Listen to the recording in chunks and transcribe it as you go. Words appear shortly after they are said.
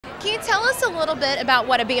Can you tell us a little bit about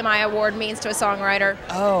what a BMI award means to a songwriter?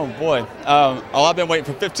 Oh boy, I've been waiting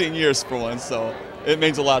for 15 years for one, so it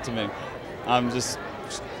means a lot to me. I'm just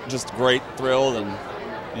great, thrilled,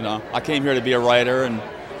 and I came here to be a writer, and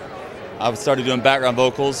I started doing background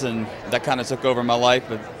vocals, and that kind of took over my life.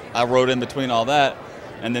 But I wrote in between all that,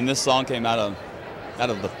 and then this song came out of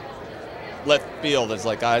the left field. It's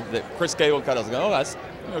like that Chris Cable cut. I was like, oh, that's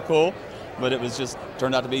cool, but it was just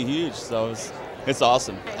turned out to be huge. So it's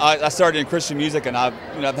awesome. I started in Christian music, and I've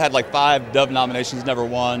had like 5 Dove nominations, never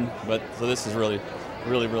won. But so this is really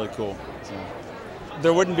cool. So,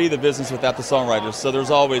 there wouldn't be the business without the songwriters. So there's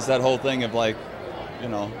always that whole thing of like,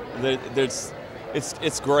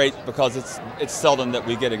 it's great because it's seldom that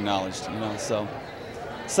we get acknowledged. So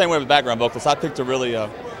same way with background vocals. I picked a really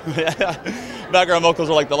background vocals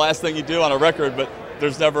are like the last thing you do on a record, but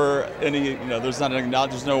there's never any, there's not an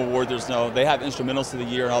acknowledgement, there's no award, they have instrumentals of the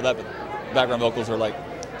year and all that, but background vocals are like,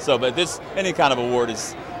 but any kind of award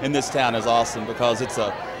is in this town is awesome because it's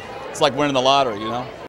like winning the lottery,